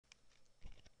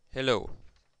Hello!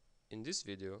 In this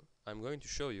video, I'm going to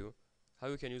show you how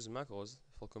you can use macros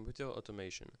for computer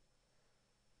automation.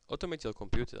 Automate your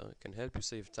computer can help you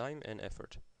save time and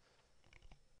effort.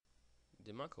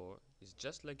 The macro is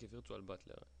just like a virtual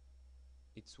butler.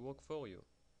 It's work for you,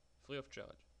 free of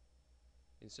charge.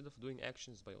 Instead of doing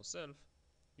actions by yourself,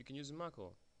 you can use a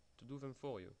macro to do them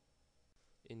for you.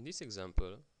 In this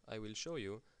example, I will show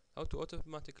you how to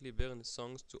automatically burn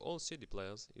songs to all CD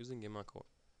players using a macro.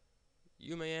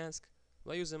 You may ask,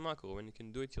 why use a macro when you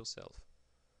can do it yourself?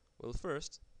 Well,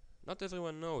 first, not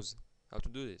everyone knows how to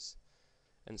do this.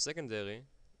 And secondary,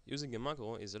 using a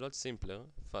macro is a lot simpler,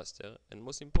 faster, and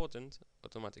most important,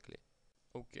 automatically.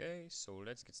 Okay, so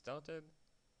let's get started.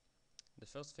 The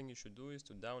first thing you should do is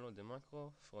to download the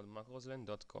macro from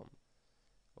macrosland.com.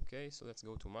 Okay, so let's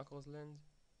go to macrosland.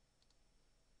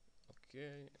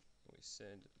 Okay, we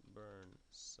said burn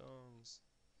songs.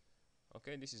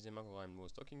 Okay, this is the macro I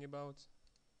was talking about.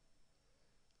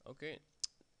 Okay,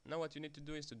 now what you need to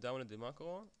do is to download the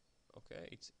macro. Okay,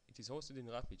 it is hosted in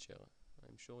RapidShare.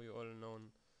 I'm sure you all know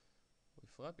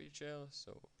with RapidShare.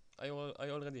 So I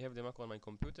already have the macro on my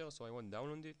computer, so I won't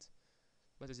download it.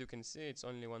 But as you can see, it's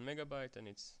only 1 megabyte and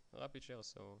it's RapidShare,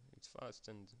 so it's fast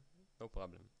and no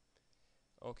problem.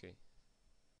 Okay,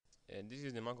 this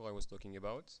is the macro I was talking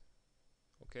about.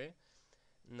 Okay,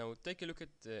 now take a look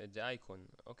at the icon.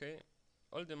 Okay,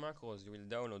 all the macros you will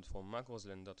download from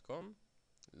macrosland.com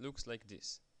looks like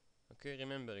this. Okay,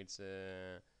 remember it's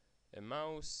a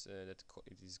mouse that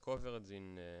it is covered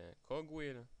in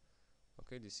cogwheel.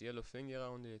 Okay, this yellow thing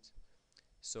around it.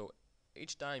 So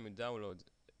each time you download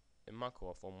a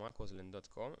macro from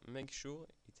macrosland.com, make sure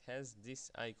it has this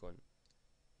icon.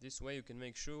 This way you can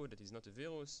make sure that it's not a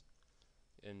virus.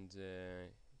 And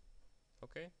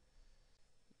okay,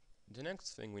 the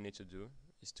next thing we need to do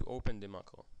is to open the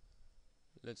macro.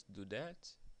 Let's do that.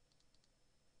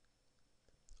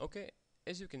 Okay,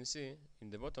 as you can see in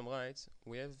the bottom right,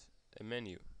 we have a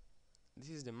menu. This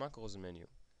is the macros menu.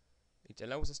 It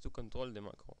allows us to control the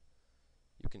macro.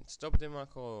 You can stop the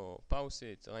macro, pause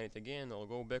it, run it again, or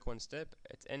go back one step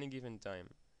at any given time.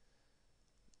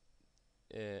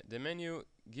 The menu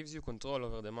gives you control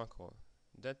over the macro.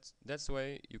 That's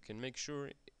why you can make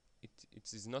sure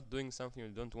it is not doing something you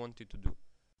don't want it to do.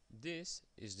 This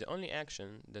is the only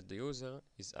action that the user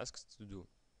is asked to do.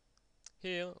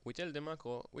 Here we tell the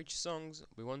macro which songs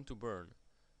we want to burn.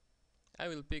 I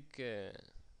will pick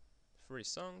 3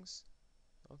 songs.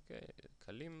 Okay,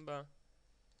 Kalimba.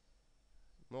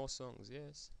 More songs,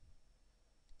 yes.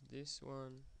 This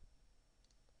one.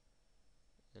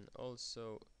 And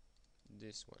also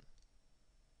this one.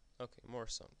 Okay, more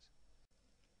songs.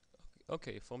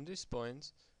 Okay, from this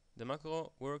point, the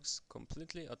macro works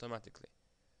completely automatically.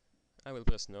 I will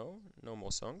press no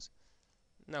more songs.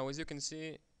 Now, as you can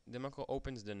see, the macro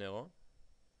opens the Nero.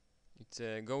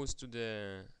 It goes to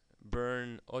the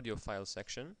burn audio file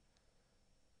section.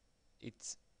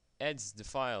 It adds the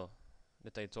file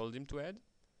that I told him to add.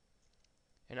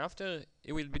 And after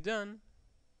it will be done,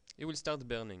 it will start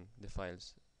burning the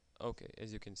files. Okay,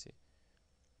 as you can see.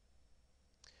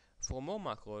 For more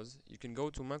macros, you can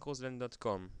go to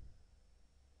macrosland.com.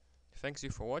 Thanks you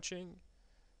for watching.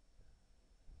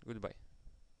 Goodbye.